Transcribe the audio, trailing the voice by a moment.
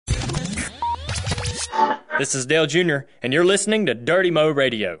This is Dale Jr., and you're listening to Dirty Mo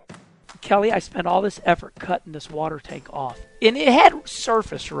Radio. Kelley, I spent all this effort cutting this water tank off, and it had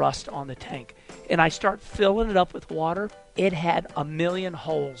surface rust on the tank. And I start filling it up with water. It had 1,000,000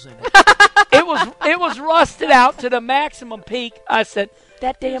 holes in it. It was rusted out to the maximum peak. I said,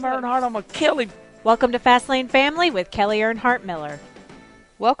 that damn Earnhardt, I'm going to kill him. Welcome to Fastlane Family with Kelley Earnhardt Miller.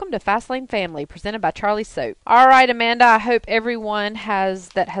 Welcome to Fastlane Family, presented by Charlie Soap. All right, Amanda, I hope everyone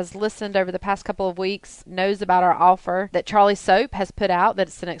that has listened over the past couple of weeks knows about our offer that Charlie Soap has put out, that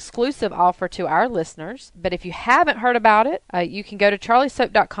it's an exclusive offer to our listeners. But if you haven't heard about it, you can go to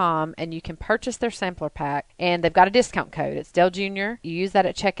charliesoap.com and you can purchase their sampler pack. And they've got a discount code. It's Dale Jr. You use that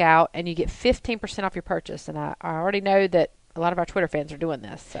at checkout and you get 15% off your purchase. And I already know that a lot of our Twitter fans are doing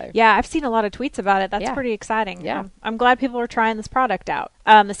this. So yeah, I've seen a lot of tweets about it. That's pretty exciting. Yeah. I'm glad people are trying this product out.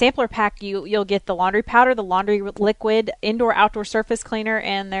 The sampler pack, you'll get the laundry powder, the laundry liquid, indoor-outdoor surface cleaner,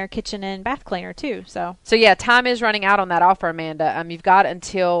 and their kitchen and bath cleaner, too. So yeah, time is running out on that offer, Amanda. You've got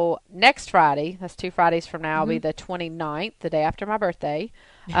until next Friday. That's 2 Fridays from now. It'll be the 29th, the day after my birthday.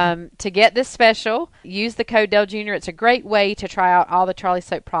 To get this special, use the code Dale Jr. It's a great way to try out all the Charlie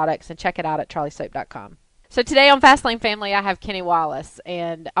Soap products, and check it out at charliesoap.com. So today on Fastlane Family, I have Kenny Wallace,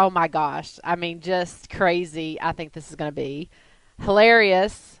 and oh my gosh, I mean, just crazy. I think this is going to be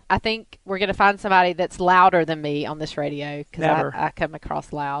hilarious. I think we're going to find somebody that's louder than me on this radio, because I come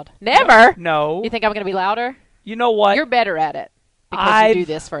across loud. Never? No. You think I'm going to be louder? You know what? You're better at it, because you do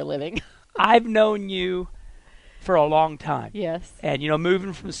this for a living. I've known you for a long time. Yes. And,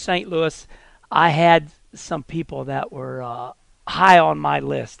 moving from St. Louis, I had some people that were high on my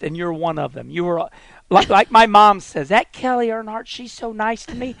list, and you're one of them. You were... Like my mom says, that Kelley Earnhardt, she's so nice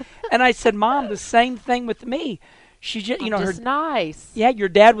to me. And I said, Mom, the same thing with me. She just, just nice. Yeah, your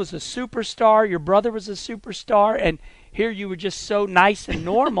dad was a superstar, your brother was a superstar, and here you were just so nice and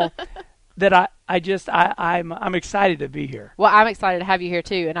normal that I'm excited to be here. Well, I'm excited to have you here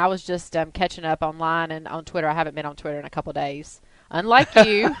too. And I was just catching up online and on Twitter. I haven't been on Twitter in a couple days, unlike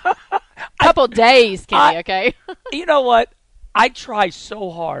you. Couple days, Kenny. Okay. You know what? I try so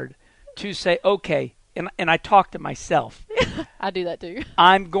hard to say, okay. And I talk to myself. I do that too.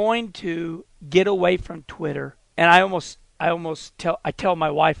 I'm going to get away from Twitter, and I tell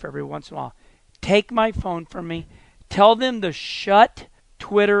my wife every once in a while, take my phone from me, tell them to shut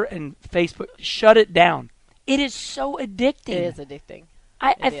Twitter and Facebook, shut it down. It is so addicting. It is addicting.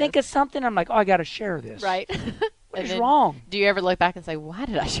 I think of something, I'm like, I got to share this. Right. What is wrong? Do you ever look back and say, why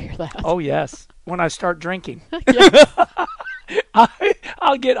did I share that? Oh yes, when I start drinking. Yes.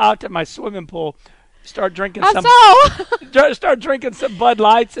 I'll get out to my swimming pool. Start drinking Start drinking some Bud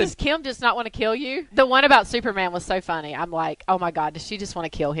Lights. Does Kim just not want to kill you? The one about Superman was so funny. I'm like, oh my God, does she just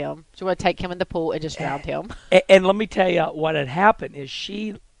want to kill him? She want to take him in the pool and just drown him? And let me tell you what had happened is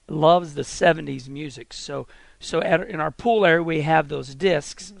she loves the 70s music. So in our pool area we have those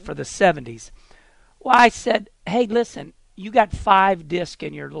discs for the 70s. Well, I said, hey, listen, you got 5 discs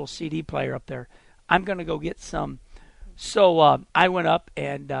in your little CD player up there. I'm going to go get some. So I went up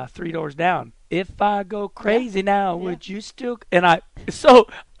and 3 doors down. If I go crazy now, would you still? And I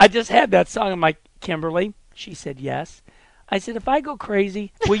just had that song. I'm like, Kimberly. She said yes. I said, if I go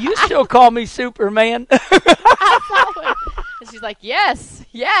crazy, will you still call me Superman? And she's like, yes,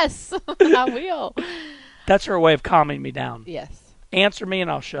 I will. That's her way of calming me down. Yes. Answer me and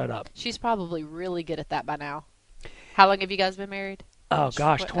I'll shut up. She's probably really good at that by now. How long have you guys been married? Oh,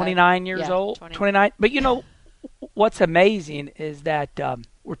 gosh, 29 years old. 29. But, what's amazing is that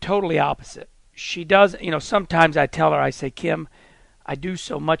we're totally opposite. She does, sometimes I tell her, I say, Kim, I do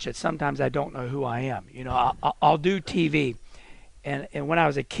so much that sometimes I don't know who I am. I'll do TV. And when I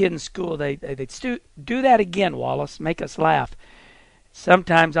was a kid in school, they'd do that again, Wallace, make us laugh.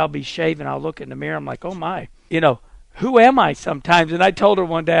 Sometimes I'll be shaving, I'll look in the mirror, I'm like, oh my, who am I sometimes? And I told her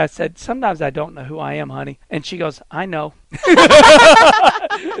one day, I said, sometimes I don't know who I am, honey. And she goes, I know.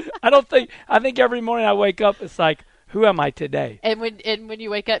 I think every morning I wake up, it's like, who am I today? And when you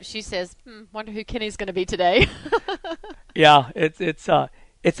wake up, she says, wonder who Kenny's going to be today. Yeah, it's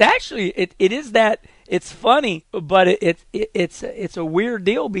actually it is that. It's funny, but it's a weird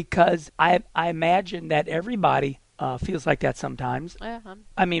deal because I imagine that everybody feels like that sometimes. Uh-huh.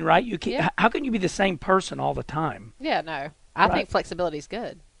 I mean, right? You can. How can you be the same person all the time? Yeah, no. I think flexibility is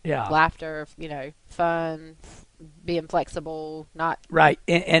good. Yeah, laughter, fun, being flexible, not right.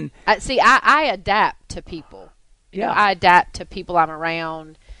 And I adapt to people. Yeah, I adapt to people I'm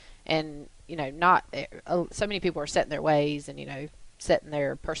around, and not so many people are set in their ways, and set in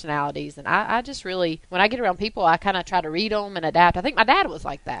their personalities, and I just really, when I get around people, I kind of try to read them and adapt. I think my dad was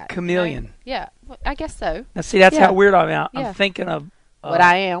like that. Chameleon. Yeah, well, I guess so. Now see, that's how weird I am. I'm thinking of what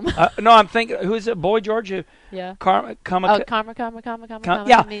I am. No, I'm thinking, who is it? Boy George? Yeah. Karma.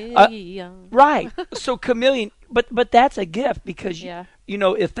 Yeah. Right. So chameleon, but that's a gift because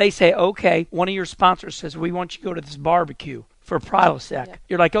if they say, okay, one of your sponsors says we want you to go to this barbecue for Prilosec,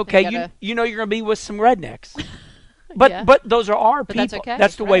 you're like, okay, you know you're going to be with some rednecks, but those are our people. That's okay.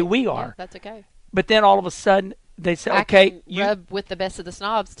 That's the way we are. Yeah, that's okay. But then all of a sudden they say, I okay, can rub with the best of the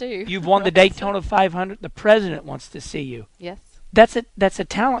snobs too. You've won the Daytona 500. The president wants to see you. Yes. That's a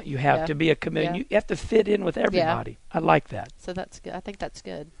talent you have to be a chameleon. Yeah. You have to fit in with everybody. I like that. So that's good. I think that's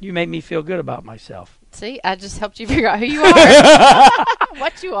good. You made me feel good about myself. See, I just helped you figure out who you are,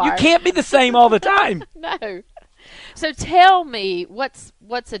 what you are. You can't be the same all the time. No. So tell me, what's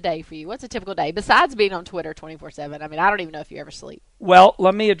a day for you? What's a typical day besides being on Twitter 24/7? I mean, I don't even know if you ever sleep. Well,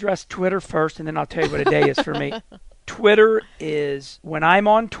 let me address Twitter first, and then I'll tell you what a day is for me. Twitter is when I'm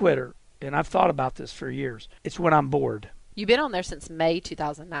on Twitter, and I've thought about this for years. It's when I'm bored. You've been on there since May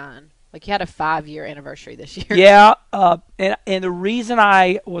 2009. Like, you had a 5-year anniversary this year. Yeah, and the reason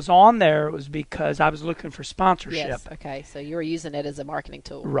I was on there was because I was looking for sponsorship. Yes, okay. So you were using it as a marketing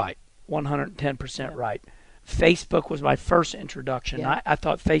tool. Right, 110% right. Facebook was my first introduction. Yeah. I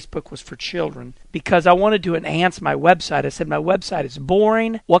thought Facebook was for children because I wanted to enhance my website. I said, my website is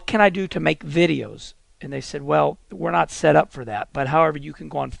boring. What can I do to make videos? And they said, well, we're not set up for that. But however, you can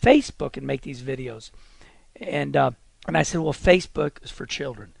go on Facebook and make these videos. And I said, well, Facebook is for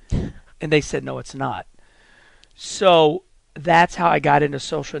children. And they said, no, it's not. So that's how I got into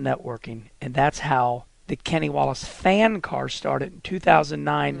social networking. And that's how the Kenny Wallace fan car started in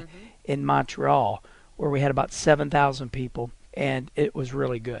 2009 in Montreal, where we had about 7,000 people. And it was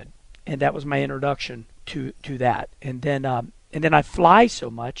really good. And that was my introduction to that. And then I fly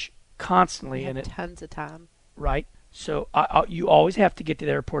so much constantly. You have tons of time. Right. So you always have to get to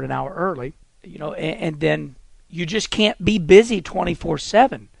the airport an hour early, and then you just can't be busy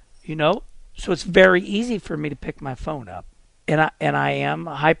 24/7, So it's very easy for me to pick my phone up. And I am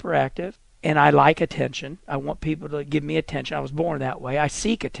hyperactive, and I like attention. I want people to give me attention. I was born that way. I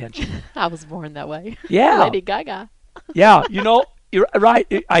seek attention. I was born that way. Yeah. Lady Gaga. Yeah, you're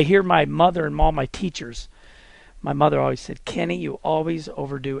right. I hear my mother and all my teachers. My mother always said, Kenny, you always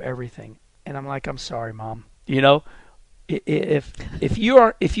overdo everything. And I'm like, I'm sorry, Mom. If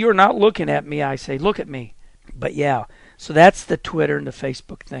you're not looking at me, I say, look at me. But yeah, so that's the Twitter and the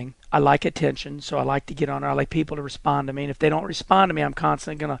Facebook thing. I like attention, so I like to get on there. I like people to respond to me. And if they don't respond to me, I'm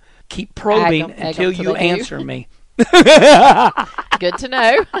constantly going to keep probing until you answer me. Good to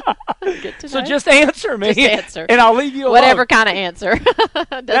know. Good to know. So just answer me. Just answer. And I'll leave you alone. Whatever kind of answer.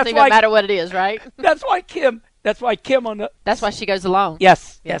 Doesn't even matter what it is, right? That's why Kim on the... That's why she goes along.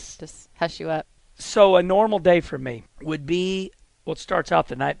 Yes. Just hush you up. So a normal day for me would be, well, it starts out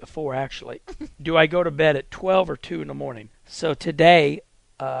the night before, actually. Do I go to bed at 12 or 2 in the morning? So today,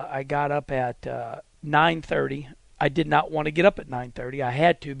 I got up at 9:30. I did not want to get up at 9:30. I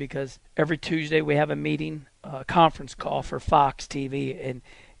had to because every Tuesday we have a meeting, a conference call for Fox TV,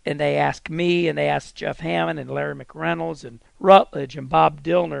 and they ask me, and they ask Jeff Hammond and Larry McReynolds and Rutledge and Bob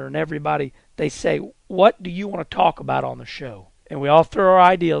Dillner and everybody. They say, what do you want to talk about on the show? And we all throw our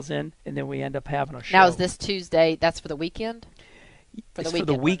ideas in, and then we end up having a show. Now, is this Tuesday, that's for the weekend? For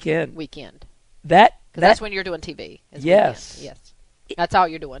the weekend. Weekend. Because that's when you're doing TV. Yes. Weekend. Yes. That's all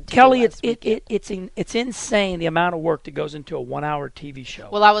you're doing. Kelley, it's insane the amount of work that goes into a 1-hour TV show.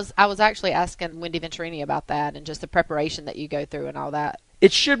 Well, I was actually asking Wendy Venturini about that and just the preparation that you go through and all that.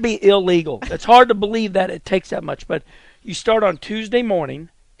 It should be illegal. It's hard to believe that it takes that much, but you start on Tuesday morning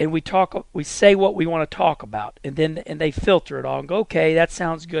and we say what we want to talk about, and they filter it all and go, okay, that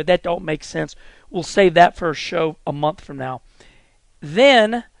sounds good. That don't make sense. We'll save that for a show a month from now.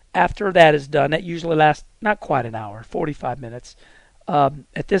 Then after that is done, that usually lasts not quite an hour, 45 minutes.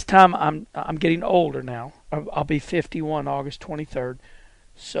 At this time, I'm getting older now. I'll be 51 August 23rd.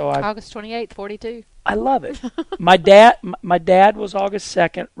 So August 28th, 42. I love it. My dad was August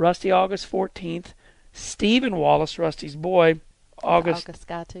 2nd. Rusty August 14th. Stephen Wallace, Rusty's boy, August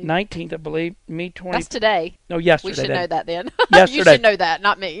guy too. 19th, I believe. Me 20. That's today. No, yesterday. We should know that then. Yesterday. You should know that,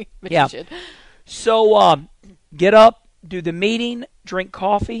 not me. But yeah. You should. So get up, do the meeting, drink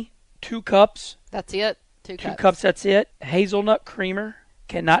coffee, 2 cups. That's it. 2 cups, that's it. Hazelnut creamer.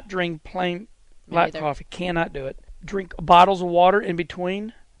 Cannot drink plain black coffee. Cannot do it. Drink bottles of water in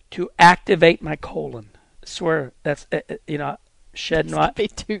between to activate my colon. I swear, that's, shedding. It's be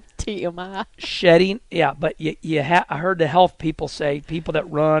too TMI. Shedding, yeah, but I heard the health people say, people that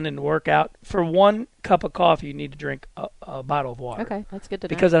run and work out, for 1 cup of coffee, you need to drink a bottle of water. Okay, that's good to know.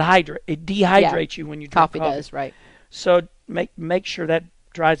 Because it dehydrates you when you drink coffee. Coffee does, right. So make sure that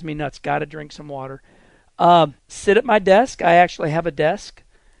drives me nuts. Got to drink some water. Sit at my desk. I actually have a desk.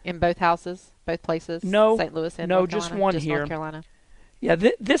 In both houses, both places? No. St. Louis and No, North just Carolina? one Just here. North Carolina. Yeah,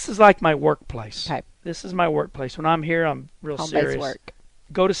 this is like my workplace. Okay. This is my workplace. When I'm here, I'm real serious. Home-based work.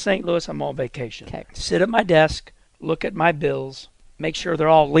 Go to St. Louis, I'm on vacation. Okay. Sit at my desk, look at my bills, make sure they're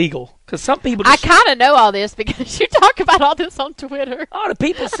all legal. Because some people I just... kind of know all this because you talk about all this on Twitter. Oh, the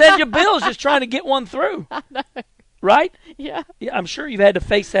people send you bills just trying to get one through. I know. Right? Yeah. Yeah, I'm sure you've had to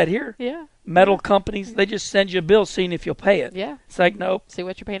face that here. Yeah. Metal companies, they just send you a bill seeing if you'll pay it. Yeah. It's like, nope. See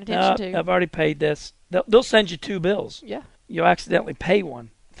what you're paying attention to. I've already paid this. They'll send you 2 bills. Yeah. You'll accidentally pay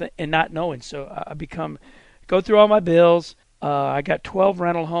one and not knowing. So go through all my bills. I got 12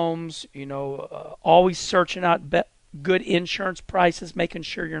 rental homes, always searching out good insurance prices, making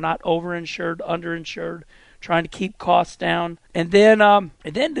sure you're not overinsured, underinsured, trying to keep costs down. And then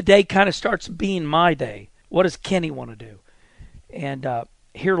the day kind of starts being my day. What does Kenny want to do? And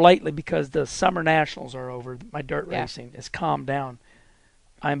here lately, because the summer nationals are over, my dirt racing has calmed down.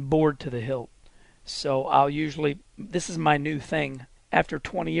 I'm bored to the hilt. So I'll usually, this is my new thing. After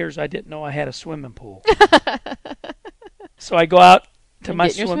 20 years, I didn't know I had a swimming pool. So I go out to my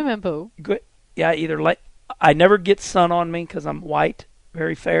swimming pool. I never get sun on me because I'm white,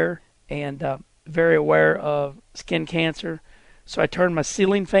 very fair, and very aware of skin cancer. So I turn my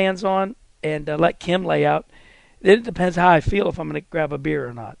ceiling fans on and let Kim lay out. Then it depends how I feel if I'm going to grab a beer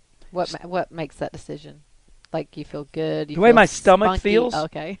or not. What makes that decision? Like you feel good? The way my stomach feels.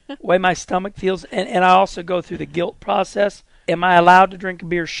 Okay. The way my stomach feels. And I also go through the guilt process. Am I allowed to drink a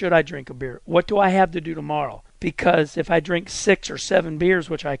beer? Should I drink a beer? What do I have to do tomorrow? Because if I drink 6 or 7 beers,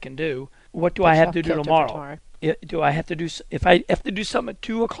 which I can do, what do I have to do tomorrow? Do I have to do? If I have to do something at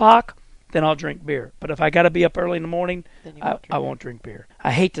 2:00, then I'll drink beer. But if I got to be up early in the morning, I won't drink beer.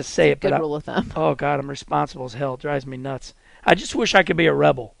 I hate to say it, but good rule of thumb. Oh God, I'm responsible as hell. It drives me nuts. I just wish I could be a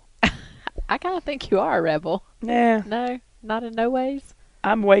rebel. I kind of think you are a rebel. Nah. No, not in no ways.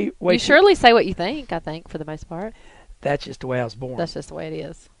 I'm way. You surely say what you think. I think for the most part. That's just the way I was born. That's just the way it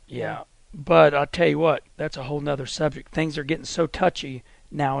is. Yeah. But I'll tell you what, that's a whole nother subject. Things are getting so touchy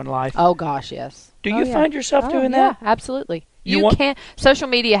now in life. Oh gosh, yes. Do you find yourself doing that? Yeah, absolutely. You can't. Social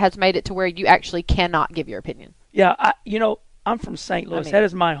media has made it to where you actually cannot give your opinion. Yeah, I'm from St. Louis. That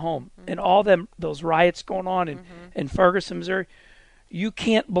is my home. Mm-hmm. And all those riots going on in Ferguson, Missouri, you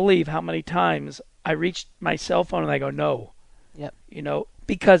can't believe how many times I reached my cell phone and I go, no. Yep.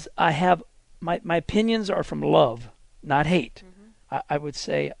 Because I have my opinions are from love, not hate. Mm-hmm. I would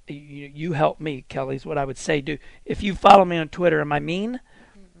say, you help me, Kelley, is what I would say. If you follow me on Twitter, am I mean?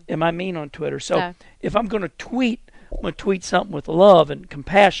 Mm-hmm. Am I mean on Twitter? So if I'm going to tweet, I'm going to tweet something with love and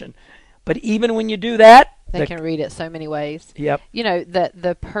compassion. But even when you do that, they can read it so many ways. Yep.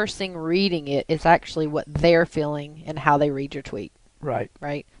 The person reading it is actually what they're feeling and how they read your tweet. Right.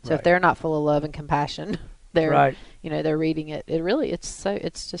 Right. So if they're not full of love and compassion, they're they're reading it. It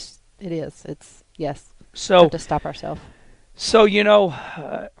is. Yes. So we have to stop ourselves. So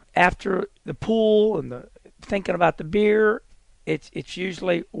after the pool and thinking about the beer, it's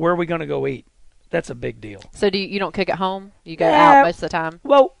usually where are we going to go eat? That's a big deal. So you don't cook at home? You go out most of the time?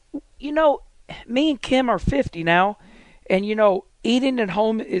 Well, me and Kim are 50 now, and eating at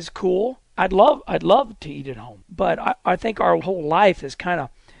home is cool. I'd love to eat at home, but I think our whole life has kind of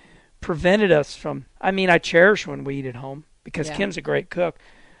prevented us from. I cherish when we eat at home because Kim's a great cook,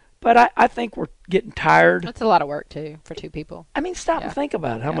 but I think we're getting tired. That's a lot of work too for 2 people. Stop and think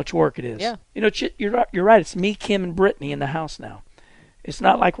about it, how much work it is. Yeah. You're right. It's me, Kim, and Brittany in the house now. It's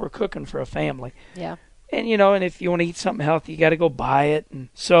not like we're cooking for a family. Yeah. And and if you want to eat something healthy, you got to go buy it. And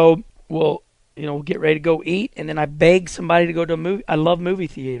so we'll get ready to go eat, and then I beg somebody to go to a movie. I love movie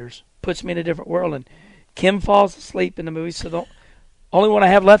theaters. Puts me in a different world. And Kim falls asleep in the movie, so the only one I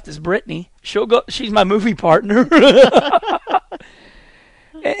have left is Brittany. She'll go. She's my movie partner.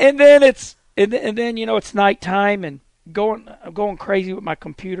 and then it's nighttime, and I'm going crazy with my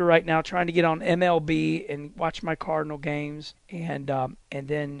computer right now, trying to get on MLB and watch my Cardinal games, and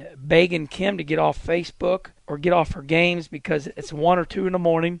then begging Kim to get off Facebook or get off her games because it's 1 or 2 in the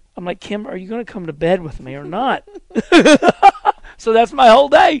morning. I'm like, Kim, are you going to come to bed with me or not? So that's my whole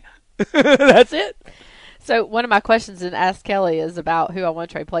day. That's it. So one of my questions in Ask Kelley is about who I want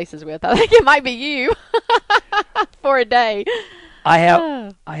to trade places with. I think it might be you for a day. I have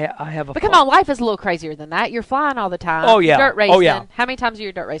a. But come on, life is a little crazier than that. You're flying all the time. Oh yeah. Dirt racing. Oh yeah. How many times are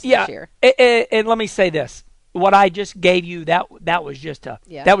you dirt racing this year? And let me say this: what I just gave you, that was just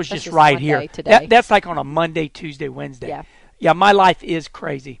just right here. Today. That's like on a Monday, Tuesday, Wednesday. Yeah. Yeah. My life is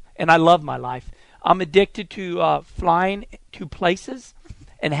crazy, and I love my life. I'm addicted to flying to places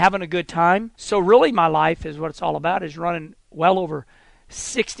and having a good time. So really, my life is what it's all about: is running well over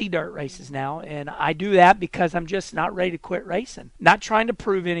 60 dirt races now, and I do that because I'm just not ready to quit racing. Not trying to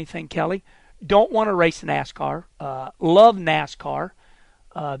prove anything, Kelley. Don't want to race NASCAR. Love NASCAR.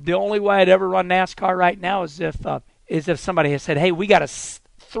 The only way I'd ever run NASCAR right now is if somebody has said, "Hey, we got a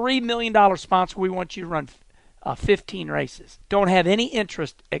 $3 million sponsor. We want you to run 15 races." Don't have any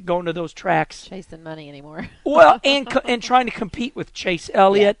interest at going to those tracks. Chasing money anymore. Well, and trying to compete with Chase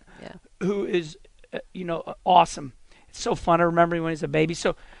Elliott, Yeah. who is, awesome. It's so fun. I remember him when he was a baby.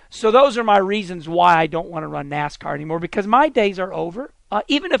 So those are my reasons why I don't want to run NASCAR anymore, because my days are over.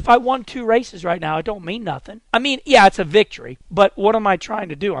 Even if I won 2 races right now, it don't mean nothing. I mean, yeah, it's a victory, but what am I trying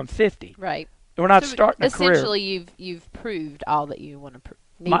to do? I'm 50. Right. We're not starting a career. Essentially, you've proved all that you want to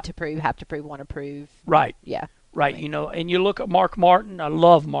need to prove, have to prove, want to prove. Right. Yeah. Right. And you look at Mark Martin. I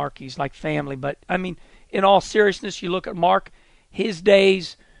love Mark. He's like family. But, I mean, in all seriousness, you look at Mark, his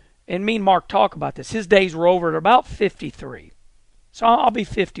days, and me and Mark talk about this, his days were over at about 53. So I'll be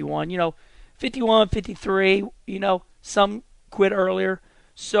 51, 51, 53, some quit earlier.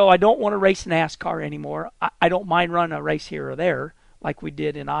 So I don't want to race NASCAR anymore. I don't mind running a race here or there like we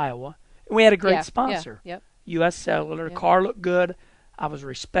did in Iowa. And we had a great sponsor. Yeah. Yep. U.S. Cellular. The car looked good. I was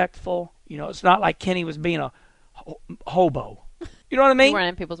respectful. It's not like Kenny was being a hobo. You know what I mean? You weren't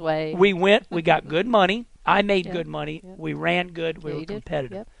in people's way. We went. We got good money. I made good money. Yep. We ran good. We were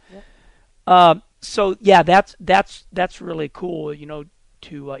competitive. Yep. So yeah, that's really cool.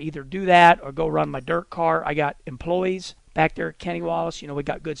 To either do that or go run my dirt car. I got employees back there at Kenny Wallace. We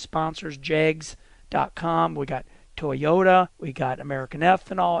got good sponsors. Jegs.com. We got Toyota. We got American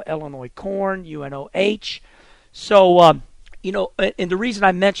Ethanol, Illinois Corn, UNOH. So and the reason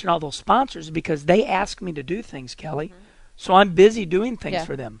I mention all those sponsors is because they ask me to do things, Kelley. Mm-hmm. So I'm busy doing things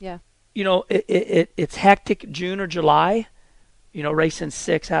for them. Yeah. It's hectic June or July, racing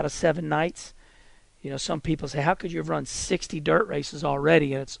 6 out of 7 nights. Some people say, how could you have run 60 dirt races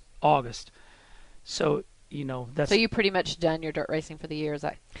already and it's August? So, that's... So you pretty much done your dirt racing for the year.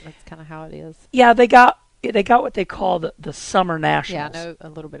 That's kind of how it is. Yeah, they got what they call the Summer Nationals. Yeah, I know a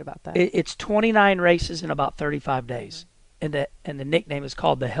little bit about that. It's 29 races in about 35 days. Mm-hmm. And the nickname is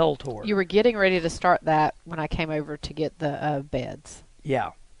called the Hell Tour. You were getting ready to start that when I came over to get the beds.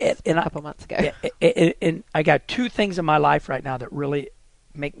 Yeah. A couple months ago. And I got 2 things in my life right now that really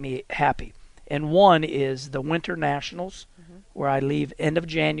make me happy. And one is the Winter Nationals, where I leave end of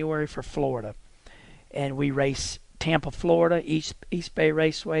January for Florida. And we race Tampa, Florida, East Bay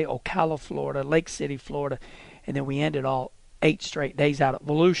Raceway, Ocala, Florida, Lake City, Florida. And then we ended all 8 straight days out at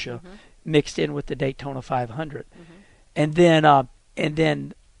Volusia, mixed in with the Daytona 500. And then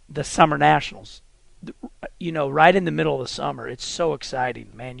the Summer Nationals. Right in the middle of the summer. It's so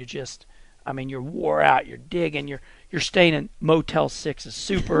exciting, man. You're wore out, you're digging, you're staying in Motel 6s,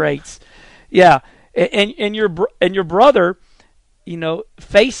 Super 8s. Yeah, and your brother,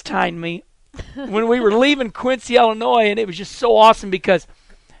 FaceTimed me when we were leaving Quincy, Illinois, and it was just so awesome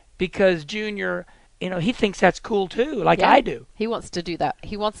because Junior, he thinks that's cool too, like I do. He wants to do that.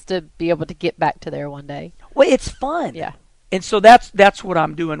 He wants to be able to get back to there one day. Well, it's fun. Yeah. And so that's what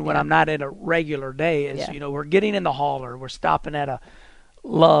I'm doing when I'm not in a regular day. Is we're getting in the hauler, we're stopping at a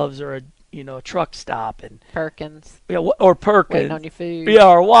Love's or a truck stop and Perkins. Yeah, or Perkins. Waiting on your food. Yeah,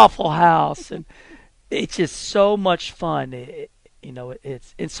 or Waffle House, and it's just so much fun.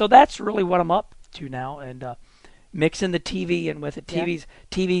 And so that's really what I'm up to now, and mixing the TV in with it.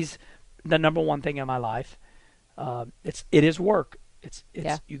 TV's the number one thing in my life. It is work. It's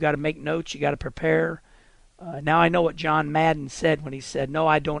you got to make notes. You got to prepare. Now I know what John Madden said when he said, "No,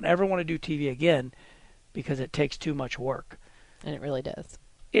 I don't ever want to do TV again because it takes too much work." And it really does.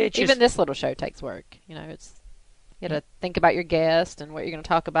 Even this little show takes work. You got to think about your guest and what you're going to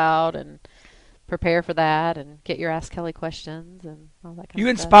talk about and prepare for that and get your Ask Kelley questions and all that kind of stuff. You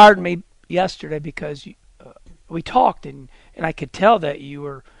inspired me yesterday because we talked and I could tell that you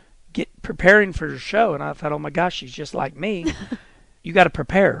were preparing for your show, and I thought, oh my gosh, she's just like me. You got to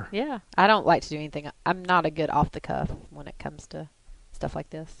prepare. Yeah. I don't like to do anything. I'm not a good off the cuff when it comes to stuff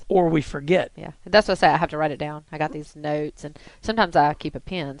like this. Or we forget. Yeah. That's what I say. I have to write it down. I got these notes, and sometimes I keep a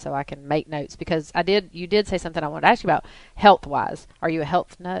pen so I can make notes because you did say something I wanted to ask you about health-wise. Are you a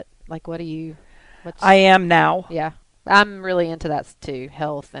health nut? Like, I am now. Yeah. I'm really into that too,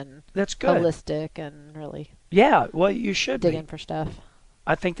 health and that's good. Holistic and really. Yeah, well, you should digging for stuff.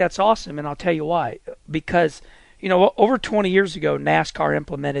 I think that's awesome, and I'll tell you why. Because, over 20 years ago, NASCAR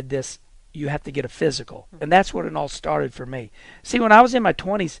implemented this, you have to get a physical. And that's when it all started for me. See, when I was in my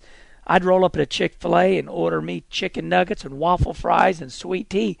 20s, I'd roll up at a Chick-fil-A and order me chicken nuggets and waffle fries and sweet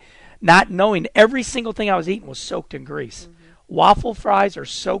tea, not knowing every single thing I was eating was soaked in grease. Waffle fries are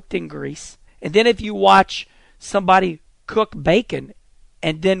soaked in grease. And then if you watch somebody cook bacon,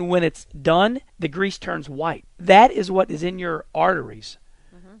 And then when it's done, the grease turns white. That is what is in your arteries.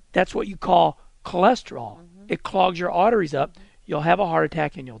 That's what you call cholesterol. It clogs your arteries up. You'll have a heart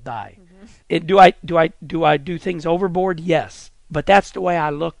attack and you'll die. Do I do things overboard? Yes. But that's the way I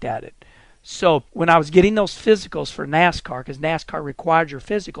looked at it. So when I was getting those physicals for NASCAR, because NASCAR required your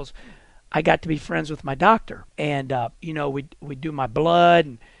physicals, I got to be friends with my doctor. And, we do my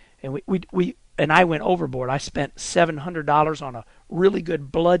blood, and I went overboard. I spent $700 on a really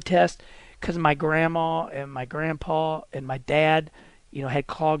good blood test because my grandma and my grandpa and my dad, had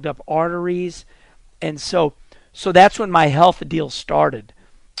clogged up arteries. And so that's when my health deal started.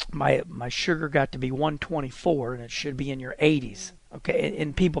 My sugar got to be 124, and it should be in your 80s. Okay,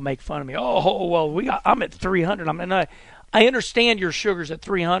 and people make fun of me. Oh, well, I'm at 300. I understand your sugar's at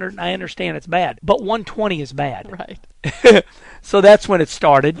 300, and I understand it's bad, but 120 is bad. Right. So that's when it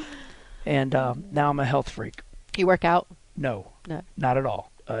started, and now I'm a health freak. You work out? No, not at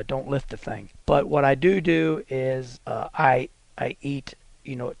all. Don't lift a thing. But what I do is I eat,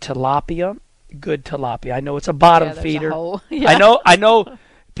 tilapia, good tilapia. I know it's a bottom feeder. I know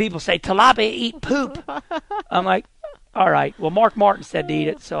people say tilapia eat poop. I'm like, all right. Well, Mark Martin said to eat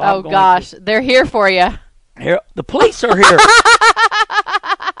it, so I'm going gosh, they're here for you. Here, the police are here.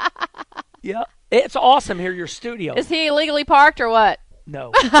 Yeah, it's awesome here. Your studio. Is he illegally parked or what?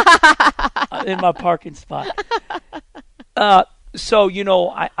 No, in my parking spot. So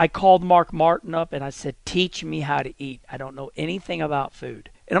I called Mark Martin up and I said, "Teach me how to eat. I don't know anything about food."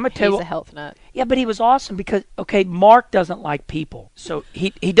 And I'm gonna tell you, he's a health nut. Yeah, but he was awesome because Mark doesn't like people, so he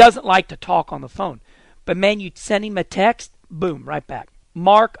doesn't like to talk on the phone. But man, you send him a text, boom, right back.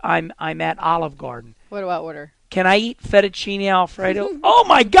 Mark, I'm at Olive Garden. What do I order? Can I eat fettuccine Alfredo? Oh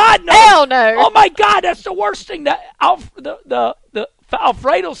my God, no! Hell no! Oh my God, that's the worst thing. The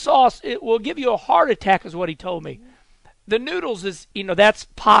Alfredo sauce, it will give you a heart attack, is what he told me. The noodles is, that's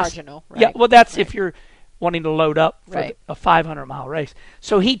pasta. Marginal, right? Yeah, well, that's if you're wanting to load up for right. a 500-mile race.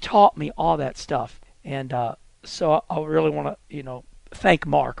 So he taught me all that stuff, and so I really want to, thank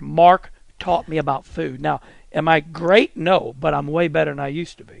Mark. Mark taught me about food. Now, am I great? No, but I'm way better than I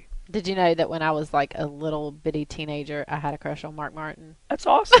used to be. Did you know that when I was like a little bitty teenager, I had a crush on Mark Martin? That's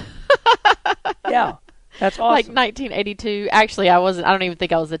awesome. Yeah, that's awesome. Like 1982. Actually, I don't even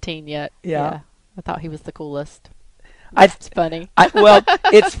think I was a teen yet. Yeah. I thought he was the coolest. It's It's funny. Well,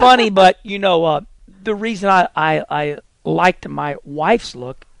 it's funny, but the reason I liked my wife's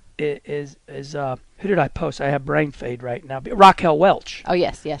look is who did I post? I have brain fade right now. Raquel Welch. Oh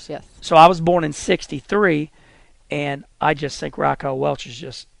yes. So I was born in '63, and I just think Raquel Welch is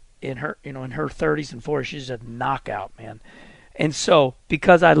just in her 30s and 40s. She's a knockout, man. And so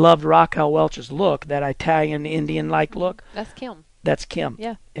because I loved Raquel Welch's look, that Italian Indian-like look. That's Kim. That's Kim.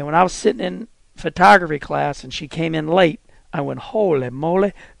 Yeah. And when I was sitting in photography class and she came in late, I went, holy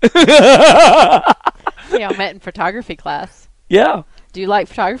moly. Yeah, I met in photography class. Yeah. Do you like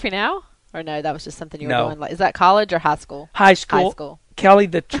photography now? Or no, that was just something you were No. doing. Like, is that college or high school? High school. High school. Kelley,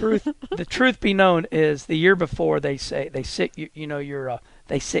 the truth be known is the year before they sit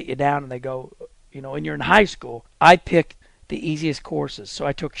you down and they go, and you're in high school. I picked the easiest courses, so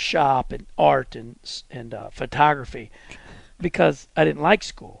I took shop and art and photography because I didn't like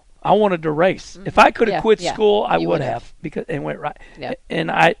school. I wanted to race. If I could have quit school, I would have and went right. Yeah.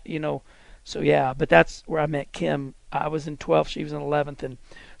 And I, so yeah. But that's where I met Kim. I was in 12th, she was in 11th, and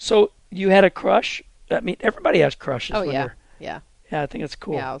so you had a crush. I mean, everybody has crushes. Oh when yeah, they're, yeah. Yeah, I think it's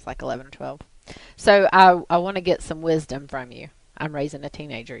cool. Yeah, I was like 11 or 12. So I want to get some wisdom from you. I'm raising a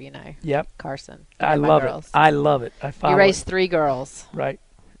teenager, Yep. Carson. I love it. I love it. I follow You raised it. 3 girls. Right.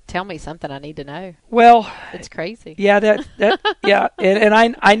 Tell me something I need to know. Well, It's crazy. yeah, yeah,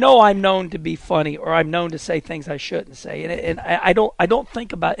 and I know I'm known to be funny, or I'm known to say things I shouldn't say, and I don't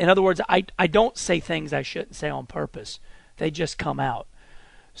think about. In other words, I don't say things I shouldn't say on purpose. They just come out.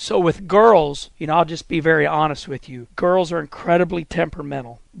 So with girls, I'll just be very honest with you. Girls are incredibly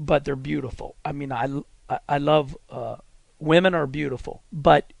temperamental, but they're beautiful. I mean, I love women are beautiful,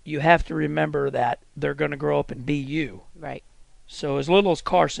 but you have to remember that they're going to grow up and be you. Right. So as little as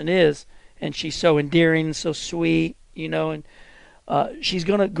Carson is, and she's so endearing and so sweet, and she's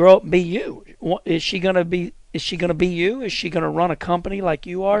going to grow up and be you. Is she going to be you? Is she going to run a company like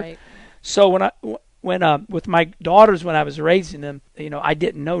you are? Right. So when with my daughters, when I was raising them, I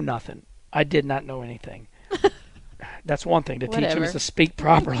didn't know nothing. I did not know anything. That's one thing, to teach them is to speak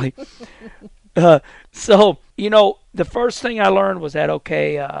properly. So, the first thing I learned was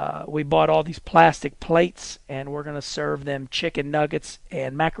that, we bought all these plastic plates and we're going to serve them chicken nuggets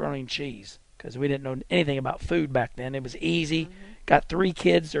and macaroni and cheese because we didn't know anything about food back then. It was easy. Mm-hmm. Got 3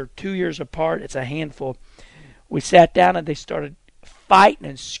 kids. They're 2 years apart. It's a handful. We sat down and they started fighting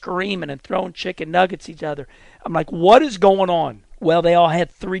and screaming and throwing chicken nuggets at each other. I'm like, what is going on? Well, they all had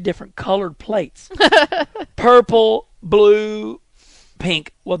 3 different colored plates. Purple, blue,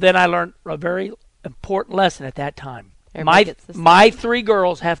 pink. Well, then I learned a very important lesson at that time. My 3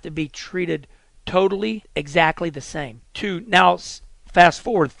 girls have to be treated totally exactly the same. Now, fast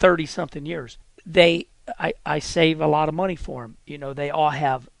forward 30-something years. I save a lot of money for them. They all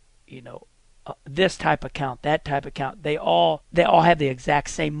have, this type account, that type account. They all have the exact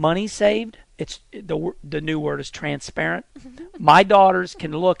same money saved. It's the new word is transparent. My daughters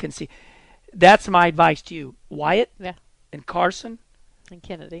can look and see. That's my advice to you, Wyatt. Yeah. And Carson. And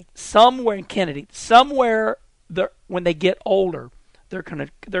Kennedy. Somewhere when they get older, they're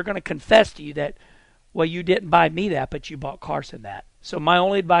gonna confess to you that, well, you didn't buy me that, but you bought Carson that. So my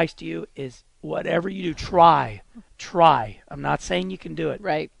only advice to you is, whatever you do, try. I'm not saying you can do it.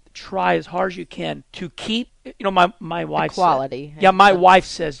 Right. Try as hard as you can to keep. My wife. Quality. Said, my wife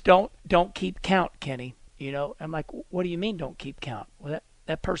says, don't keep count, Kenny. I'm like, what do you mean don't keep count? Well,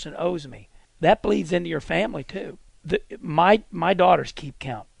 that person owes me. That bleeds into your family too. My daughters keep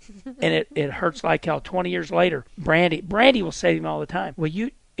count, and it hurts like hell. 20 years later, Brandy will say to me all the time, well,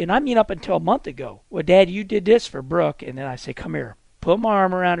 up until a month ago, well, Dad, you did this for Brooke, and then I say, come here, put my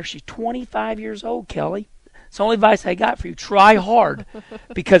arm around her. She's 25 years old, Kelley. It's the only advice I got for you. Try hard,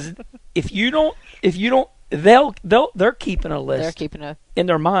 because if you don't, they're keeping a list. They're keeping in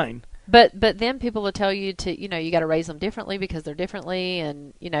their mind. But then people will tell you to, you got to raise them differently because they're differently,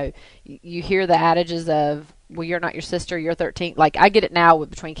 and you hear the adages of, well, you're not your sister, you're 13. Like, I get it now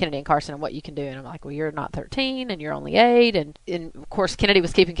between Kennedy and Carson and what you can do, and I'm like, well, you're not 13 and you're only 8, and of course Kennedy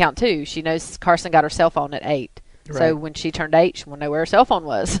was keeping count too. She knows Carson got her cell phone at 8. Right. So when she turned 8, she wanted to know where her cell phone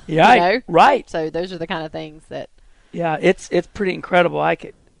was. Yeah, right. So those are the kind of things that. Yeah, it's pretty incredible. I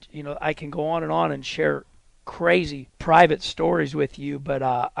can go on and share crazy private stories with you, but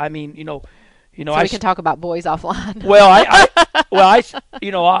so we can talk about boys offline.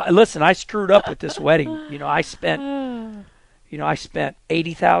 Listen, I screwed up with this wedding. I spent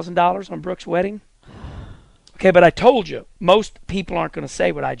 $80,000 on Brooke's wedding. Okay, but I told you, most people aren't going to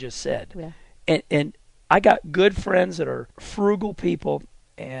say what I just said. Yeah. And I got good friends that are frugal people,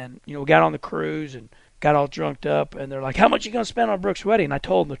 and we got on the cruise and got all drunked up, and they're like, how much are you going to spend on Brooke's wedding? And I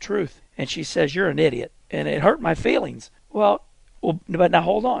told them the truth, and she says, you're an idiot, and it hurt my feelings. Well, but now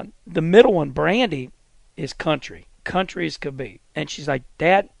hold on. The middle one, Brandy, is country as could be, and she's like,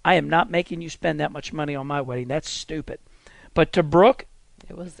 Dad, I am not making you spend that much money on my wedding. That's stupid. But to Brooke,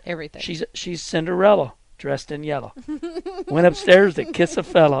 it was everything. She's Cinderella dressed in yellow. Went upstairs to kiss a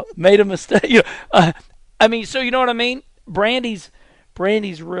fella, made a mistake. So you know what I mean? Brandy's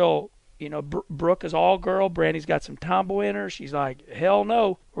real. Brooke is all girl. Brandy's got some tomboy in her. She's like, hell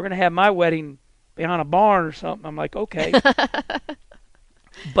no, we're gonna have my wedding behind a barn or something. I'm like, okay,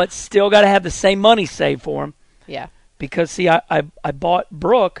 but still got to have the same money saved for him. Yeah. Because see, I bought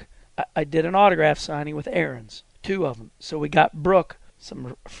Brooke. I did an autograph signing with Aaron's, 2 of them. So we got Brooke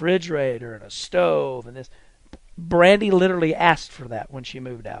some refrigerator and a stove and this. Brandy literally asked for that when she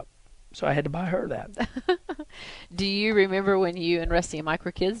moved out. So I had to buy her that. Do you remember when you and Rusty and Mike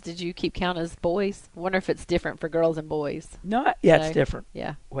were kids, did you keep count as boys? I wonder if it's different for girls and boys. No, it's different.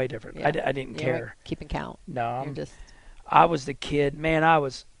 Yeah. Way different. Yeah. I didn't care. Keeping count. No. I was the kid. Man, I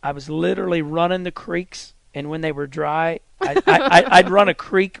was literally running the creeks, and when they were dry, I'd run a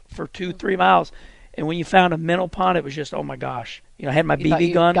creek for 2-3 miles, and when you found a minnow pond, it was just, oh my gosh. I had my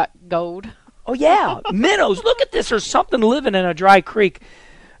BB gun. Got gold. Oh yeah, minnows. Look at this. There's something living in a dry creek.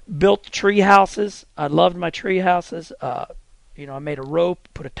 Built tree houses. I loved my tree houses. I made a rope,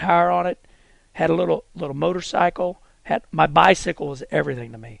 put a tire on it, had a little motorcycle. My bicycle was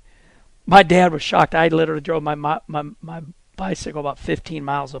everything to me. My dad was shocked. I literally drove my bicycle about 15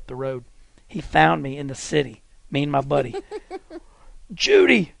 miles up the road. He found me in the city, me and my buddy.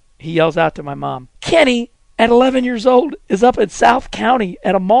 Judy, he yells out to my mom. Kenny, at 11 years old, is up in South County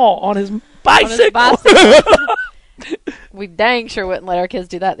at a mall on his bicycle. We dang sure wouldn't let our kids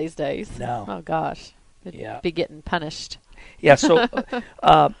do that these days. No. Oh, gosh. They'd be getting punished. Yeah, so,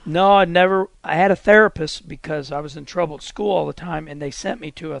 no, I had a therapist because I was in trouble at school all the time, and they sent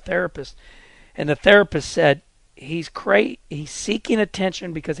me to a therapist, and the therapist said he's seeking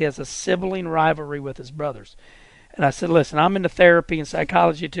attention because he has a sibling rivalry with his brothers. And I said, listen, I'm into therapy and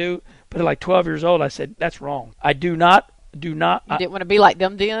psychology too, but at like 12 years old, I said, that's wrong. I do not. You didn't want to be like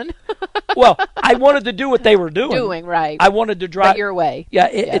them then? Well, I wanted to do what they were doing. Doing, right. I wanted to drive. But your way. Yeah,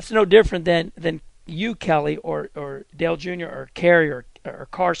 it's no different than you, Kelley, or Dale Jr., or Carrie, or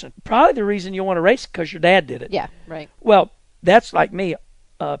Carson. Probably the reason you want to race because your dad did it. Yeah, right. Well, that's like me.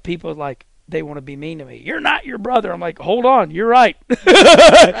 People like, they want to be mean to me. You're not your brother. I'm like, hold on, you're right.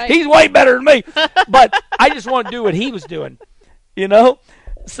 Right. He's way better than me. But I just want to do what he was doing, you know?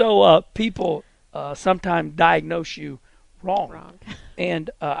 So people sometimes diagnose you wrong. And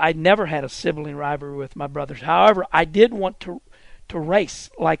I never had a sibling rivalry with my brothers. However, I did want to race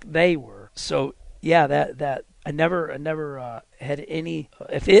like they were. So yeah, that I never had any.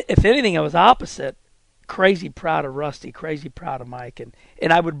 If anything, I was opposite. Crazy proud of Rusty, crazy proud of Mike,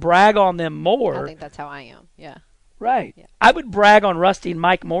 and I would brag on them more. I think that's how I am. Yeah. Right. Yeah. I would brag on Rusty and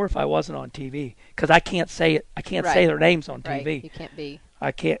Mike more if I wasn't on TV because I can't say it. I can't say their names on TV. Right. You can't be.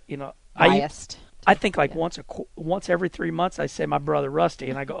 I can't. Biased. I think like once every 3 months I say my brother Rusty,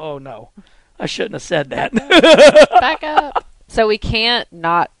 and I go, oh no, I shouldn't have said that. Back up. So we can't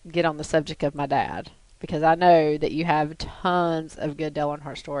not get on the subject of my dad. Because I know that you have tons of good Dale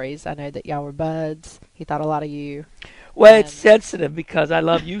Earnhardt stories. I know that y'all were buds. He thought a lot of you. Well, it's sensitive because I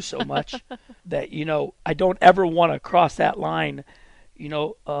love you so much that, I don't ever want to cross that line,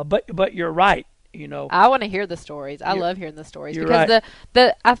 but you're right, I want to hear the stories. I love hearing the stories. Because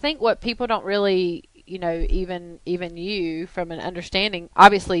right. I think what people don't really, even you from an understanding,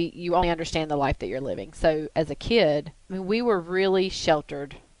 obviously you only understand the life that you're living. So as a kid, we were really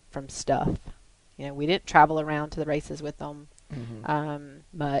sheltered from stuff. We didn't travel around to the races with them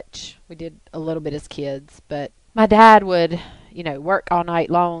much. We did a little bit as kids, but my dad would, work all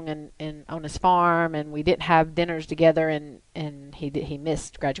night long and on his farm, and we didn't have dinners together, and he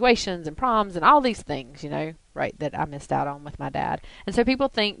missed graduations and proms and all these things, right, that I missed out on with my dad. And so people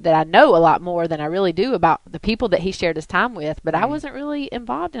think that I know a lot more than I really do about the people that he shared his time with, but I wasn't really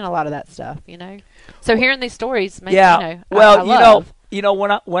involved in a lot of that stuff, So hearing these stories makes, I love.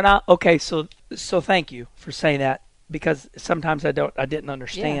 Okay, so thank you for saying that because sometimes I didn't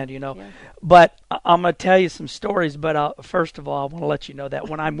understand, Yeah. But I'm going to tell you some stories, but first of all, I want to let you know that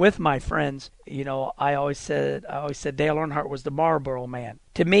when I'm with my friends, I always said Dale Earnhardt was the Marlboro man.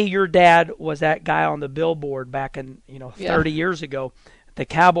 To me, your dad was that guy on the billboard back in, 30 years ago, the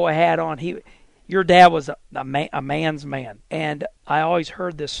cowboy hat on. Your dad was a man's man. And I always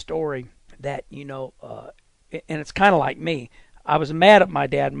heard this story that, and it's kind of like me. I was mad at my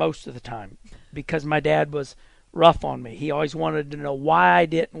dad most of the time because my dad was rough on me. He always wanted to know why I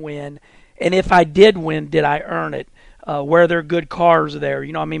didn't win, and if I did win, did I earn it? Were there good cars there?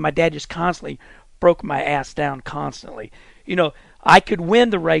 My dad just constantly broke my ass down constantly. I could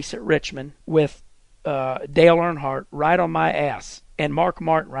win the race at Richmond with Dale Earnhardt right on my ass and Mark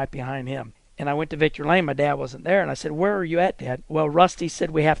Martin right behind him. And I went to Victory Lane. My dad wasn't there, and I said, "Where are you at, Dad?" Well, Rusty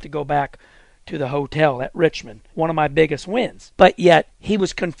said we have to go back to the hotel at Richmond, one of my biggest wins. But yet he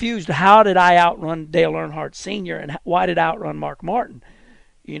was confused. How did I outrun Dale Earnhardt Sr. and why did I outrun Mark Martin?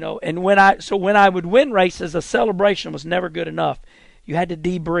 And when I would win races, a celebration was never good enough. You had to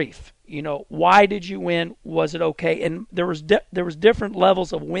debrief. Why did you win? Was it okay? And there was different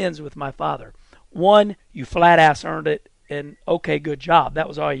levels of wins with my father. One, you flat ass earned it, and okay, good job. That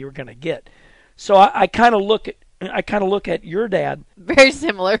was all you were going to get. So I kind of look at your dad. Very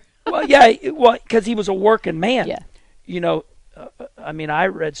similar. Well, yeah, because he was a working man. Yeah. I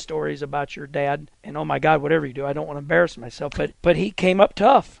read stories about your dad, and oh my God, whatever you do, I don't want to embarrass myself, but he came up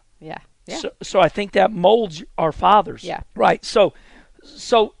tough. Yeah. So I think that molds our fathers. Yeah. Right. So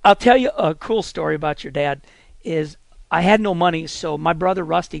I'll tell you a cool story about your dad. Is I had no money, so my brother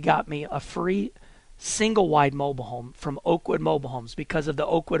Rusty got me a free single wide mobile home from Oakwood Mobile Homes because of the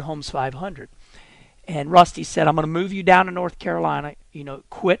Oakwood Homes 500. And Rusty said, "I'm going to move you down to North Carolina,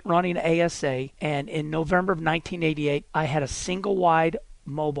 quit running ASA." And in November of 1988, I had a single wide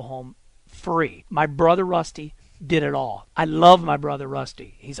mobile home free. My brother Rusty did it all. I love my brother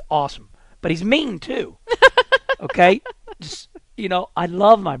Rusty. He's awesome. But he's mean too. Okay? Just, I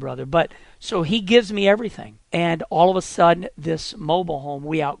love my brother. But so he gives me everything. And all of a sudden, this mobile home,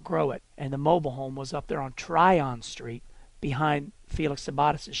 we outgrow it. And the mobile home was up there on Tryon Street behind Felix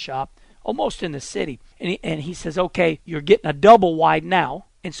Sabatis' shop, almost in the city. And he says, "Okay, you're getting a double wide now."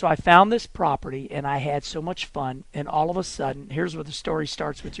 And so I found this property, and I had so much fun. And all of a sudden, here's where the story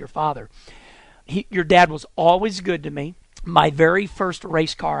starts with your father. Your dad was always good to me. My very first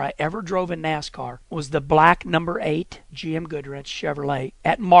race car I ever drove in NASCAR was the black number 8 GM Goodwrench Chevrolet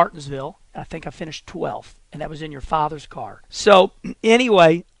at Martinsville. I think I finished 12th, and that was in your father's car. So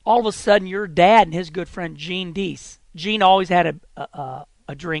anyway, all of a sudden, your dad and his good friend Gene Deese. Gene always had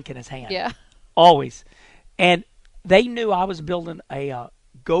a drink in his hand. Yeah. Always. And they knew I was building a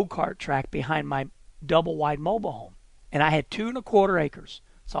go-kart track behind my double-wide mobile home. And I had 2.25 acres.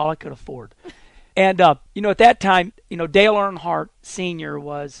 That's all I could afford. And, at that time, Dale Earnhardt Sr.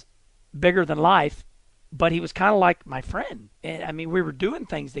 was bigger than life. but he was kind of like my friend. And I mean, we were doing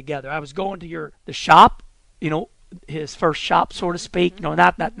things together. I was going to the shop, his first shop, so to speak.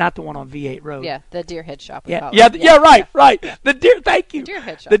 Not the one on V8 Road. Yeah, the Deerhead shop. Right. The deer. Thank you. The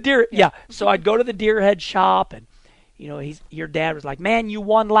Deerhead shop. The deer. Yeah. So I'd go to the Deerhead shop, and your dad was like, "Man, you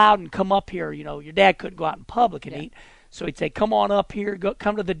won Loudon. Come up here." Your dad couldn't go out in public and eat, so he'd say, "Come on up here.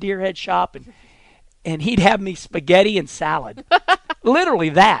 Come to the Deerhead shop," and he'd have me spaghetti and salad, literally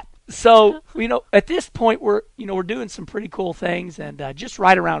that. So at this point we're doing some pretty cool things, and just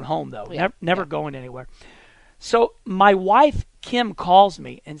right around home though, never going anywhere. So my wife, Kim, calls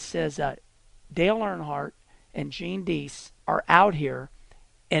me and says, Dale Earnhardt and Gene Deese are out here,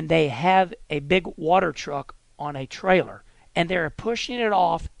 and they have a big water truck on a trailer, and they're pushing it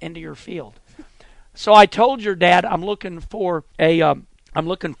off into your field. So I told your dad I'm looking for a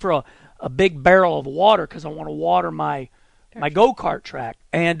big barrel of water because I want to water my go-kart track.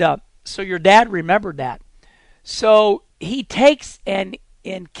 And so your dad remembered that. So he takes, and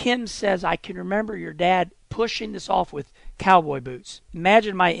Kim says, I can remember your dad pushing this off with cowboy boots.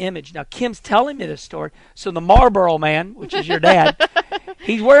 Imagine my image. Now, Kim's telling me this story. So the Marlboro man, which is your dad,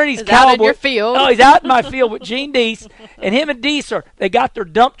 he's wearing his cowboy. Out in your field. Oh, he's out in my field with Gene Deese. And him and Deese they got their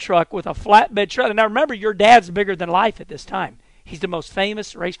dump truck with a flatbed trailer. Now, remember, your dad's bigger than life at this time. He's the most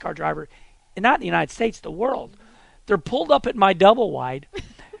famous race car driver, not in the United States, the world. They're pulled up at my double wide.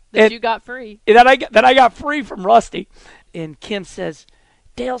 that you got free. That I got free from Rusty. And Kim says,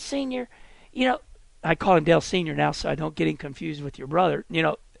 Dale Sr., I call him Dale Sr. now so I don't get him confused with your brother.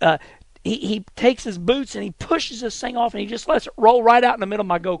 He takes his boots and he pushes this thing off and he just lets it roll right out in the middle of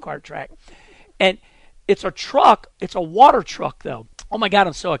my go-kart track. And it's a truck. It's a water truck, though. Oh, my God,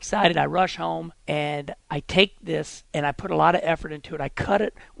 I'm so excited. I rush home and I take this and I put a lot of effort into it. I cut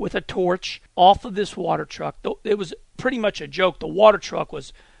it with a torch off of this water truck. It was pretty much a joke. The water truck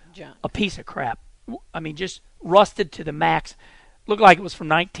was a piece of crap. I mean, just rusted to the max. Looked like it was from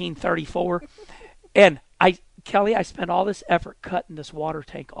 1934. And Kelley, I spent all this effort cutting this water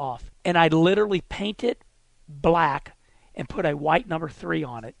tank off. And I literally paint it black and put a white number 3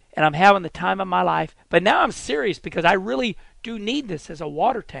 on it. And I'm having the time of my life. But now I'm serious because I really do need this as a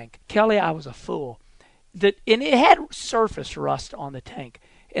water tank. Kelley, I was a fool. And it had surface rust on the tank.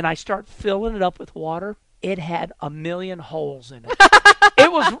 And I start filling it up with water. It had 1 million holes in it.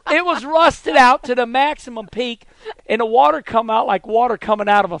 It was rusted out to the maximum peak. And the water come out like water coming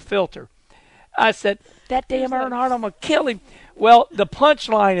out of a filter. I said, that damn Earnhardt, I'm going to kill him. Well, the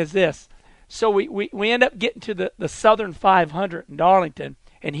punchline is this. So we end up getting to the Southern 500 in Darlington,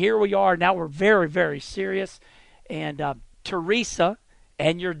 and here we are. Now we're very, very serious. And Teresa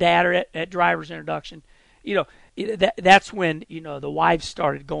and your dad are at driver's introduction. That's when, the wives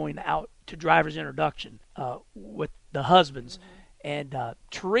started going out to driver's introduction with the husbands. Mm-hmm. And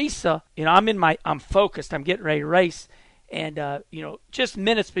Teresa, I'm focused. I'm getting ready to race. And, just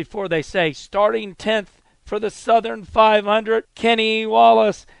minutes before they say, starting 10th for the Southern 500, Kenny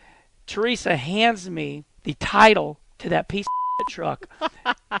Wallace, Teresa hands me the title to that piece of truck.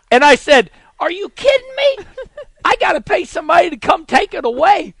 And I said, are you kidding me? I got to pay somebody to come take it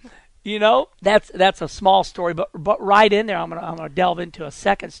away. That's a small story, but right in there, I'm gonna delve into a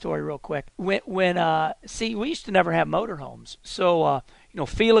second story real quick. When we used to never have motorhomes. So,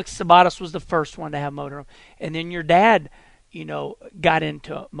 Felix Sabatos was the first one to have motorhome. And then your dad, got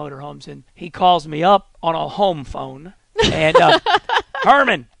into motorhomes, and he calls me up on a home phone. And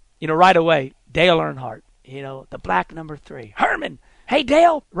Herman, right away, Dale Earnhardt, the black number 3. Herman, hey,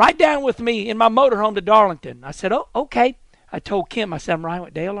 Dale, ride down with me in my motorhome to Darlington. I said, oh, okay. I told Kim, I said, I'm riding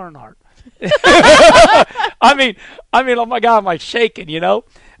with Dale Earnhardt. I mean, oh, my God, am I shaking,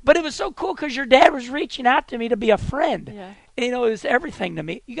 But it was so cool because your dad was reaching out to me to be a friend. Yeah. It was everything to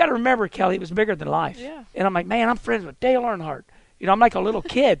me. You got to remember, Kelley, it was bigger than life. Yeah. And I'm like, man, I'm friends with Dale Earnhardt. I'm like a little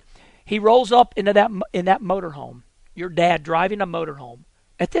kid. He rolls up in that motorhome. Your dad driving a motorhome.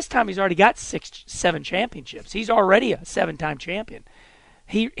 At this time, he's already got 7 championships. He's already a 7-time champion.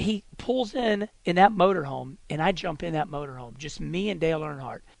 He pulls in that motorhome, and I jump in that motorhome. Just me and Dale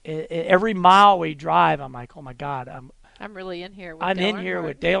Earnhardt. Every mile we drive, I'm like, oh my God, I'm really in here. Here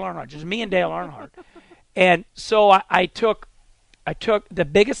with Dale Earnhardt, just me and Dale Earnhardt. And so I took the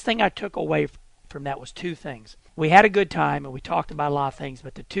biggest thing I took away from that was 2 things. We had a good time and we talked about a lot of things,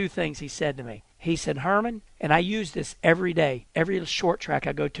 but the 2 things he said to me. He said, Herman, and I use this every day, every short track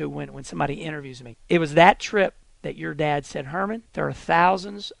I go to when somebody interviews me. It was that trip that your dad said, Herman, there are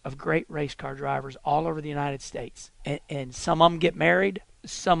thousands of great race car drivers all over the United States. And some of them get married,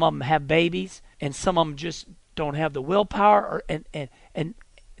 some of them have babies, and some of them just don't have the willpower, and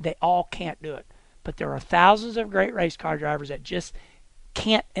they all can't do it. But there are thousands of great race car drivers that just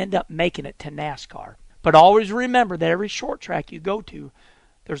can't end up making it to NASCAR. But always remember that every short track you go to,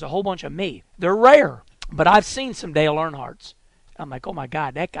 there's a whole bunch of me. They're rare, but I've seen some Dale Earnhardts. I'm like, oh my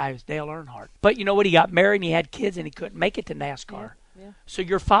God, that guy is Dale Earnhardt. But you know what? He got married and he had kids and he couldn't make it to NASCAR. Yeah. So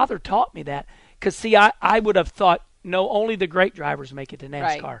your father taught me that. Because, see, I would have thought, no, only the great drivers make it to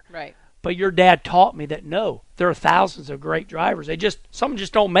NASCAR. Right. But your dad taught me that, no, there are thousands of great drivers. Some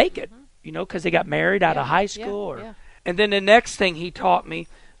just don't make it, because they got married out of high school. And then the next thing he taught me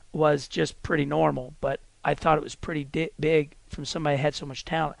was just pretty normal, but I thought it was pretty big from somebody that had so much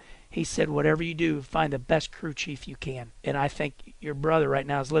talent. He said, whatever you do, find the best crew chief you can. And I think your brother right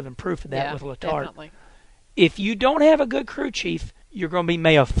now is living proof of that with Letarte. Definitely. If you don't have a good crew chief, you're going to be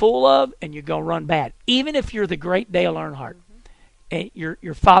made a fool of, and you're going to run bad. Even if you're the great Dale Earnhardt. And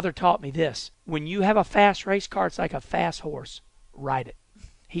your father taught me this. When you have a fast race car, it's like a fast horse. Ride it.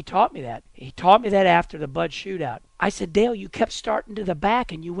 He taught me that. He taught me that after the Bud shootout. I said, Dale, you kept starting to the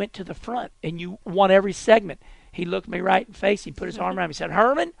back, and you went to the front, and you won every segment. He looked me right in the face. He put his arm around me. He said,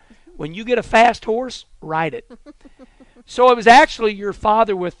 Herman, when you get a fast horse, ride it. So it was actually your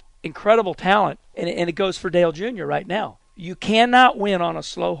father with incredible talent, and it goes for Dale Jr. right now. You cannot win on a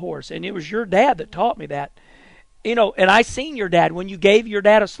slow horse, and it was your dad that taught me that. And I seen your dad. When you gave your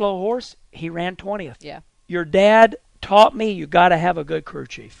dad a slow horse, he ran 20th. Yeah. Your dad taught me you got to have a good crew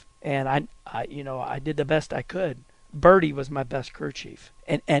chief, and I did the best I could. Birdie was my best crew chief,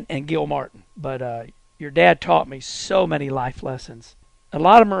 and Gil Martin. But your dad taught me so many life lessons. A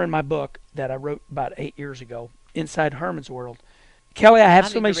lot of them are in my book that I wrote about 8 years ago, Inside Herman's World. Kelley, I have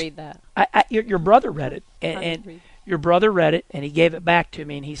so many. I need to read that. Your brother read it, and your brother read it, and he gave it back to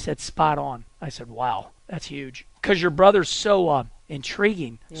me, and he said, spot on. I said, wow, that's huge. Because your brother's so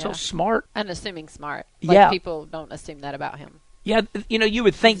intriguing, so smart. Unassuming smart. People don't assume that about him. Yeah, you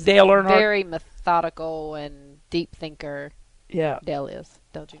would think Dale Earnhardt. Very methodical and deep thinker. Yeah. Dale Jr.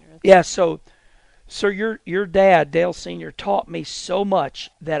 is. Yeah, so your dad, Dale Sr., taught me so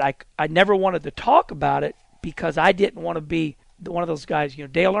much that I never wanted to talk about it because I didn't want to be one of those guys.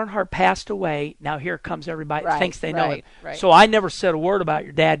 Dale Earnhardt passed away. Now here comes everybody thinks they know him. Right. So I never said a word about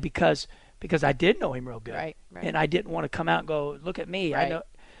your dad because I did know him real good. Right. And I didn't want to come out and go, look at me. Right. I know.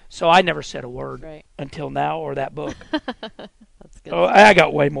 So I never said a word until now or that book. That's good. Oh, I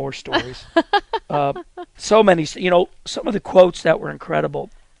got way more stories. So many. Some of the quotes that were incredible.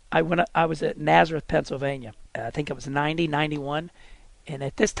 I was at Nazareth, Pennsylvania. I think it was 90, 91. And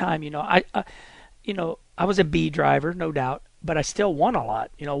at this time, I was a B driver, no doubt, but I still won a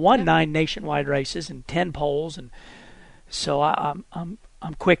lot. Won 9 nationwide races and 10 poles, and so I'm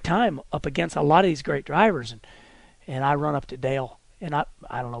quick time up against a lot of these great drivers, and I run up to Dale, and I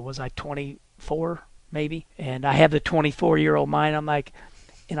don't know, was I 24 maybe? And I have the 24-year-old mind. I'm like,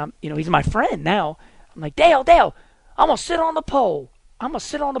 and he's my friend now. I'm like, Dale, I'm gonna sit on the pole.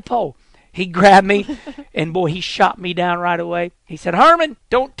 He grabbed me, and boy, he shot me down right away. He said, Herman,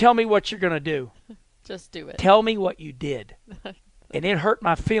 don't tell me what you're gonna do. Just do it. Tell me what you did. And it hurt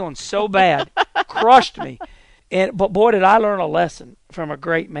my feelings so bad, crushed me. But boy, did I learn a lesson from a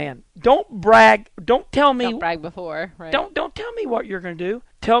great man. Don't brag. Don't tell me. Don't brag before. Right. Don't tell me what you're going to do.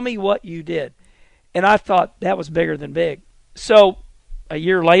 Tell me what you did. And I thought that was bigger than big. So a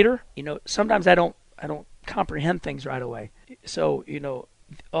year later, sometimes I don't comprehend things right away. So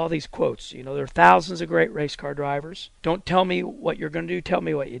all these quotes. There are thousands of great race car drivers. Don't tell me what you're going to do. Tell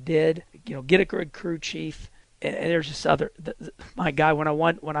me what you did. Get a good crew chief. And there's just other. My guy, when I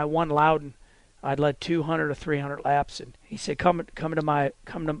won Loudon, I'd led 200 or 300 laps, and he said, "Come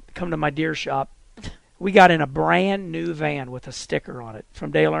to my deer shop." We got in a brand new van with a sticker on it from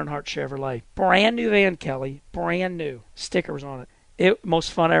Dale Earnhardt Chevrolet. Brand new van, Kelley. Brand new. Stickers on it.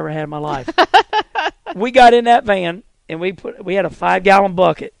 Most fun I ever had in my life. We got in that van, and we had a 5-gallon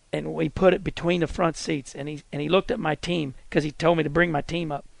bucket, and we put it between the front seats. And he looked at my team because he told me to bring my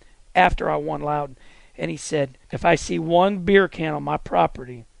team up after I won Loudon, and he said, "If I see one beer can on my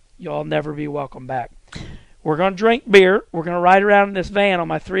property, y'all never be welcome back. We're going to drink beer. We're going to ride around in this van on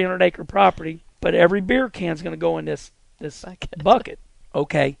my 300-acre property, but every beer can's going to go in this bucket."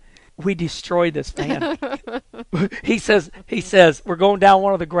 Okay. We destroyed this van. He says, we're going down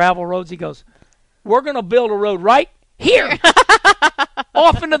one of the gravel roads. He goes, "We're going to build a road right here."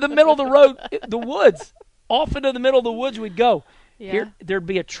 Off into the middle of the road, the woods. Off into the middle of the woods we'd go. Yeah. Here, there'd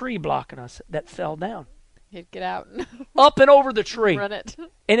be a tree blocking us that fell down. He'd get out. Up and over the tree. Run it.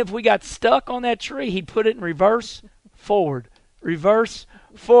 And if we got stuck on that tree, he'd put it in reverse, forward, reverse,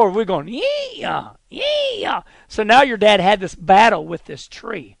 forward. We're going, yeah. So now your dad had this battle with this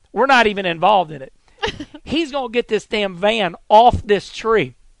tree. We're not even involved in it. He's going to get this damn van off this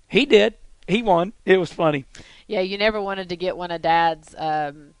tree. He did. He won. It was funny. Yeah, you never wanted to get one of Dad's,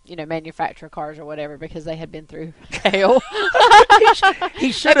 manufacturer cars or whatever because they had been through hail.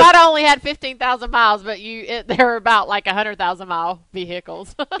 He should They have. might have only had 15,000 miles, but they were about like 100,000-mile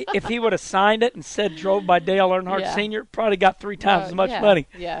vehicles. If he would have signed it and said drove by Dale Earnhardt Yeah. Sr., probably got 3 times as much yeah, money.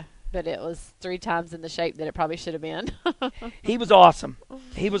 Yeah, but it was 3 times in the shape that it probably should have been. He was awesome.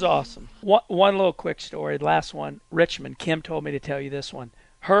 He was awesome. One little quick story. The last one, Richmond. Kim told me to tell you this one.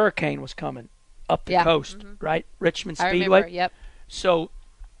 Hurricane was coming up the coast, right? Richmond I Speedway. remember, yep. So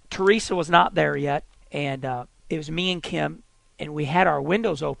Teresa was not there yet, and it was me and Kim, and we had our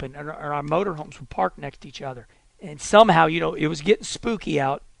windows open, and our motorhomes were parked next to each other. And somehow, it was getting spooky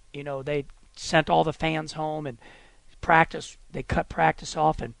out. They sent all the fans home and practice. They cut practice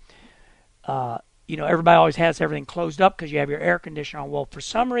off, and everybody always has everything closed up because you have your air conditioner on. Well, for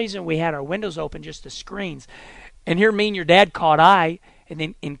some reason, we had our windows open, just the screens. And here, me and your dad caught eye,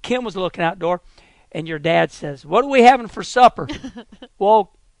 and Kim was looking outdoor, and your dad says, "What are we having for supper?"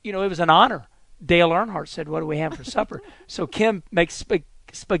 Well, it was an honor. Dale Earnhardt said, "What are we having for supper?" So Kim makes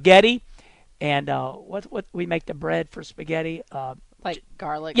spaghetti, and what we make the bread for spaghetti? Like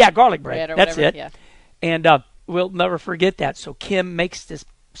garlic. Yeah, garlic bread. Or That's whatever. it. Yeah. And we'll never forget that. So Kim makes this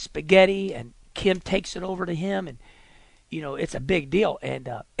spaghetti, and Kim takes it over to him, and it's a big deal. And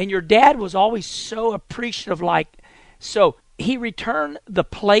your dad was always so appreciative. So he returned the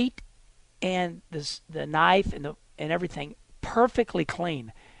plate and the knife and everything perfectly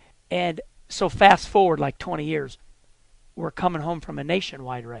clean. And so fast forward like 20 years, we're coming home from a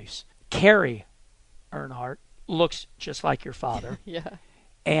nationwide race. Kenny Earnhardt looks just like your father. Yeah.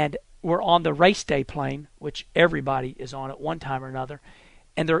 And we're on the race day plane, which everybody is on at one time or another,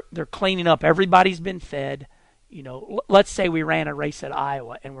 and they're cleaning up. Everybody's been fed. Let's say we ran a race at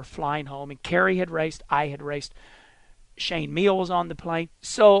Iowa, and we're flying home, and Kerry had raced, I had raced, Shane Meal was on the plane.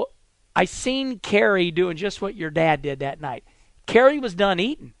 So I seen Kerry doing just what your dad did that night. Kerry was done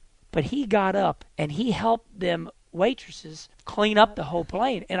eating, but he got up, and he helped them waitresses clean up the whole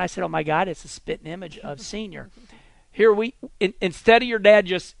plane. And I said, "Oh my God, it's a spitting image of Senior." Here instead of your dad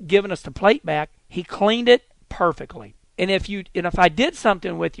just giving us the plate back, he cleaned it perfectly. And if I did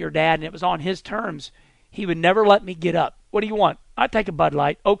something with your dad and it was on his terms, he would never let me get up. "What do you want?" "I'll take a Bud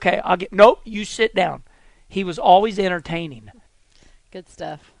Light." "Okay, nope, you sit down." He was always entertaining. Good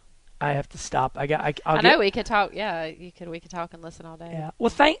stuff. I have to stop. I know we could talk. Yeah, we could talk and listen all day. Yeah. Well,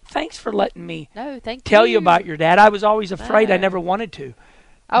 thanks for letting me tell you about your dad. I was always afraid. No. I never wanted to.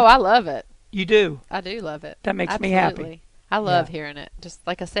 Oh, I love it. You do. I do love it. That makes me Absolutely. happy. I love hearing it. Just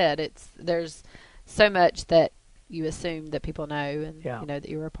like I said, there's so much that you assume that people know and that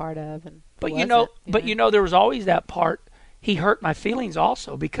you were a part of. And but there was always that part. He hurt my feelings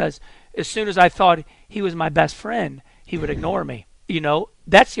also because as soon as I thought he was my best friend, he would ignore me.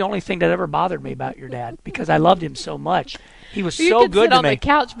 That's the only thing that ever bothered me about your dad because I loved him so much. He was so good to me. You could sit on the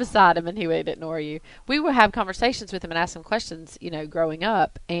couch beside him and he would ignore you. We would have conversations with him and ask him questions, growing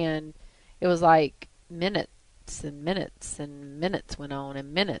up, and it was like minutes and minutes and minutes went on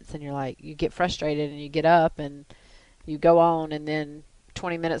and minutes, and you're like, you get frustrated and you get up and you go on, and then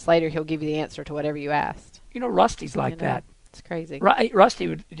 20 minutes later he'll give you the answer to whatever you asked. Rusty's like that. It's crazy. Right, Rusty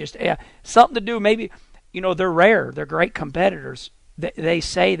would just something to do. Maybe they're rare. They're great competitors. They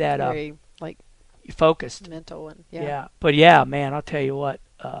say that very focused, mental, and But man, I'll tell you what,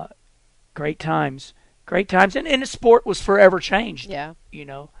 great times, and the sport was forever changed. Yeah,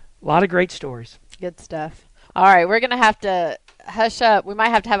 a lot of great stories. Good stuff. All right, we're gonna have to hush up. We might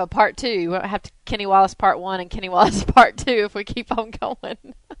have to have a part 2. We'll have to Kenny Wallace part 1 and Kenny Wallace part 2 if we keep on going.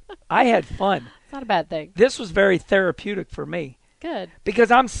 I had fun. It's not a bad thing. This was very therapeutic for me. Good.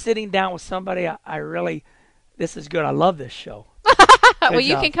 Because I'm sitting down with somebody I really, this is good. I love this show. Well,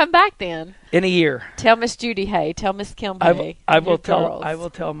 you can come back then. In a year. Tell Miss Judy hey. Tell Miss Kim hey. I will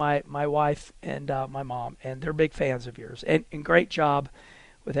tell my wife and my mom, and they're big fans of yours. And great job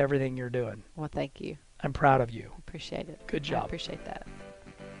with everything you're doing. Well, thank you. I'm proud of you. Appreciate it. Good job. I appreciate that.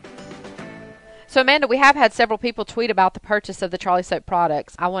 So, Amanda, we have had several people tweet about the purchase of the Charlie Soap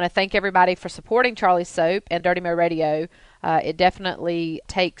products. I want to thank everybody for supporting Charlie Soap and Dirty Mo Radio. It definitely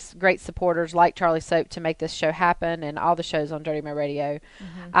takes great supporters like Charlie Soap to make this show happen and all the shows on Dirty Mo Radio.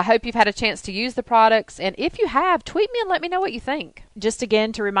 Mm-hmm. I hope you've had a chance to use the products, and if you have, tweet me and let me know what you think. Just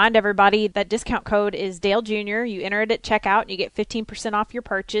again to remind everybody that discount code is Dale Jr. You enter it at checkout and you get 15% off your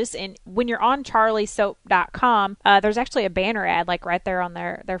purchase. And when you're on charliesoap.com, there's actually a banner ad like right there on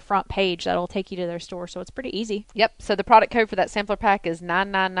their front page that'll take you to their store, so it's pretty easy. Yep, so the product code for that sampler pack is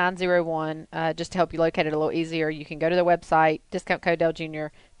 99901. Just to help you locate it a little easier, you can go to their website, discount code Dale Jr.,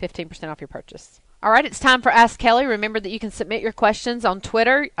 15% off your purchase. All right, it's time for Ask Kelley. Remember that you can submit your questions on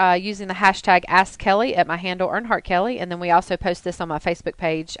Twitter using the hashtag #AskKelley at my handle Earnhardt Kelley, and then we also post this on my Facebook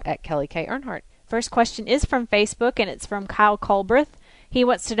page at Kelley K. Earnhardt. First question is from Facebook, and it's from Kyle Colbreth. He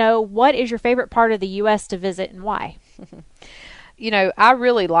wants to know, what is your favorite part of the U.S. to visit and why? You know, I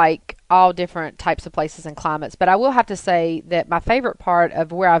really like all different types of places and climates, but I will have to say that my favorite part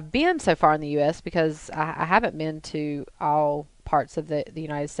of where I've been so far in the U.S., because I haven't been to all parts of the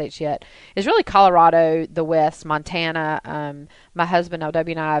United States yet, is really Colorado, the West, Montana. My husband,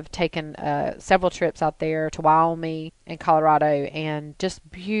 LW, and I have taken several trips out there to Wyoming and Colorado, and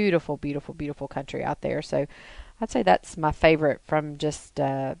just beautiful, beautiful, beautiful country out there. So I'd say that's my favorite from just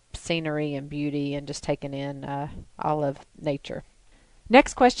scenery and beauty and just taking in all of nature.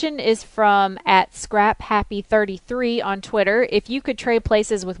 Next question is from @ScrapHappy33 on Twitter. If you could trade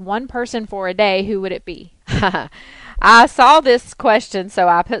places with one person for a day, who would it be? I saw this question, so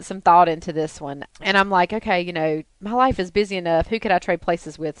I put some thought into this one. And I'm like, okay, you know, my life is busy enough. Who could I trade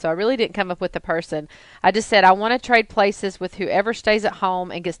places with? So I really didn't come up with the person. I just said I want to trade places with whoever stays at home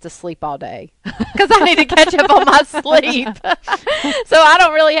and gets to sleep all day. Because I need to catch up on my sleep. So I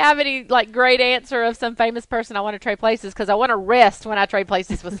don't really have any like great answer of some famous person I want to trade places, because I want to rest when I trade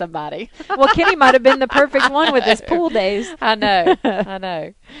places with somebody. Well, Kenny might have been the perfect one with his pool days. I know. I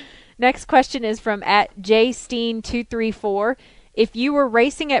know. Next question is from @JSteen234. If you were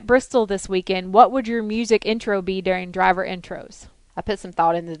racing at Bristol this weekend, what would your music intro be during driver intros? I put some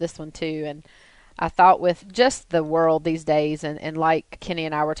thought into this one too, and I thought with just the world these days, and like Kenny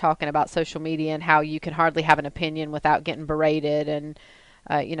and I were talking about social media and how you can hardly have an opinion without getting berated, and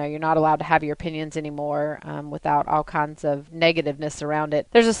you know, you're not allowed to have your opinions anymore without all kinds of negativeness around it.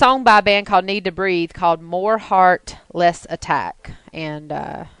 There's a song by a band called Need to Breathe called More Heart, Less Attack. And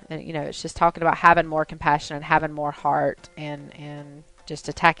you know, it's just talking about having more compassion and having more heart, and just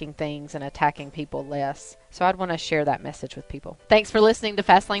attacking things and attacking people less. So I'd want to share that message with people. Thanks for listening to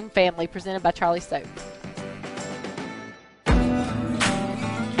Fastlane Family, presented by Charlie Soap.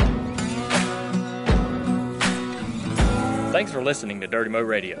 Thanks for listening to Dirty Mo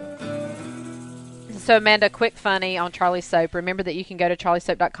Radio. So, Amanda, quick funny on Charlie Soap. Remember that you can go to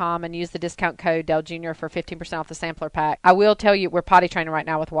charliesoap.com and use the discount code Dale Jr. for 15% off the sampler pack. I will tell you, we're potty training right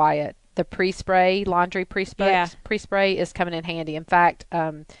now with Wyatt. The pre-spray, laundry pre-spray is coming in handy. In fact,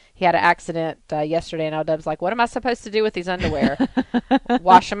 he had an accident yesterday, and L-Dub's like, what am I supposed to do with these underwear?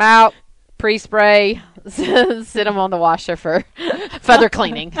 Wash them out, pre-spray, sit them on the washer for further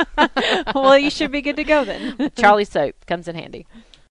cleaning. Well, you should be good to go then. Charlie Soap comes in handy.